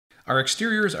Our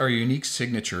exteriors are a unique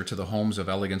signature to the homes of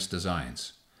Elegance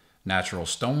Designs. Natural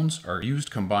stones are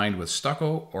used combined with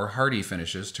stucco or hardie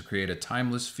finishes to create a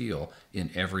timeless feel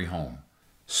in every home.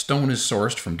 Stone is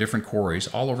sourced from different quarries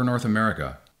all over North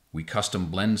America. We custom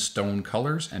blend stone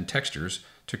colors and textures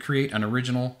to create an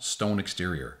original stone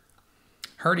exterior.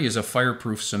 Hardie is a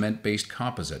fireproof cement-based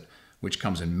composite which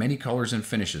comes in many colors and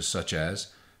finishes such as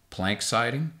plank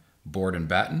siding, board and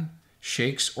batten,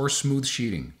 shakes, or smooth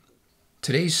sheeting.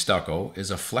 Today's stucco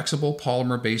is a flexible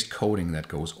polymer-based coating that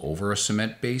goes over a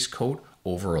cement-based coat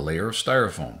over a layer of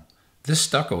styrofoam. This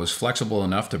stucco is flexible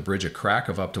enough to bridge a crack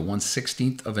of up to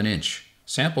 1/16 of an inch.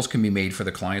 Samples can be made for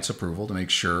the client's approval to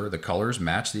make sure the colors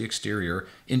match the exterior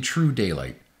in true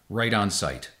daylight, right on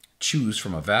site. Choose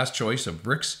from a vast choice of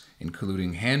bricks,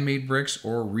 including handmade bricks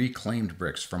or reclaimed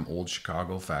bricks from old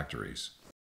Chicago factories.